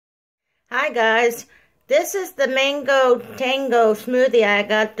Hi guys, this is the mango tango smoothie I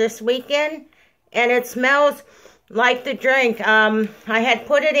got this weekend, and it smells like the drink. I had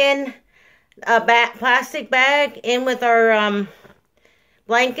put it in a plastic bag in with our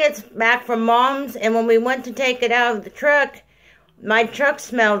blankets back from Mom's, and when we went to take it out of the truck, my truck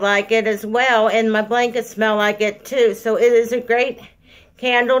smelled like it as well, and my blankets smell like it too. So it is a great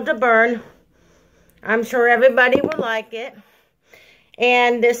candle to burn. I'm sure everybody will like it.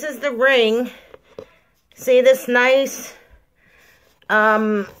 And this is the ring. See this nice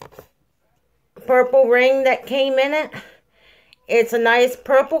purple ring that came in it? It's a nice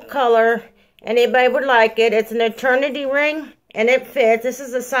purple color. Anybody would like it. It's an eternity ring, and it fits. This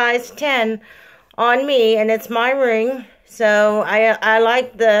is a size 10 on me, and it's my ring. So I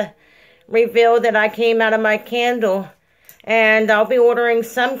like the reveal that I came out of my candle. And I'll be ordering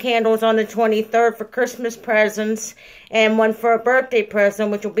some candles on the 23rd for Christmas presents, and one for a birthday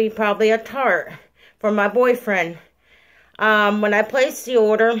present, which will be probably a tart for my boyfriend. When I place the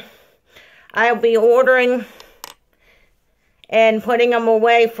order, I'll be ordering and putting them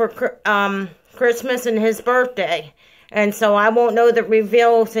away for Christmas and his birthday. And so I won't know the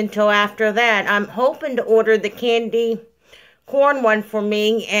reveals until after that. I'm hoping to order the candy corn one for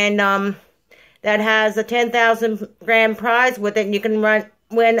me, and that has a 10,000 gram prize with it, and you can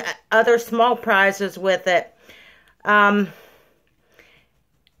win other small prizes with it. The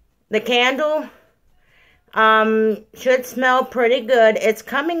candle should smell pretty good. It's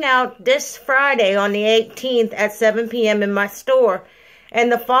coming out this Friday on the 18th at 7 p.m. in my store.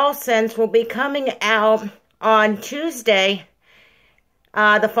 And the fall scents will be coming out on Tuesday,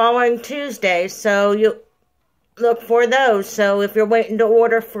 the following Tuesday. So you look for those. So if you're waiting to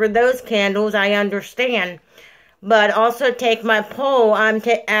order for those candles, I understand. But also take my poll. I'm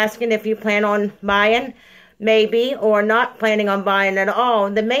asking if you plan on buying, maybe, or not planning on buying at all.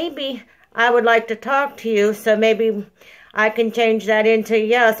 The maybe, I would like to talk to you, so maybe I can change that into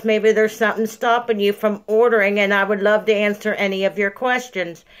yes. Maybe there's something stopping you from ordering, and I would love to answer any of your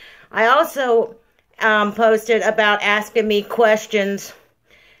questions. I also posted about asking me questions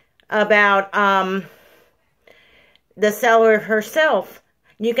about the seller herself.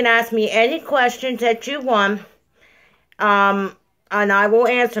 You can ask me any questions that you want, and I will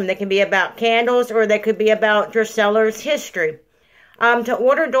answer them. They can be about candles, or they could be about your seller's history. To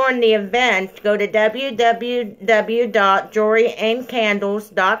order during the event, go to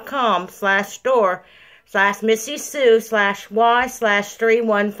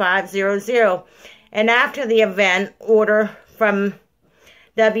www.joryandcandles.com/store/MissySue/Y/31500. And after the event, order from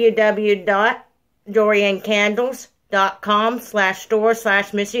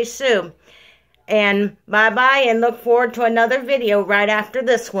www.joryandcandles.com/store/MissySue. And bye-bye, and look forward to another video right after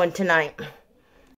this one tonight.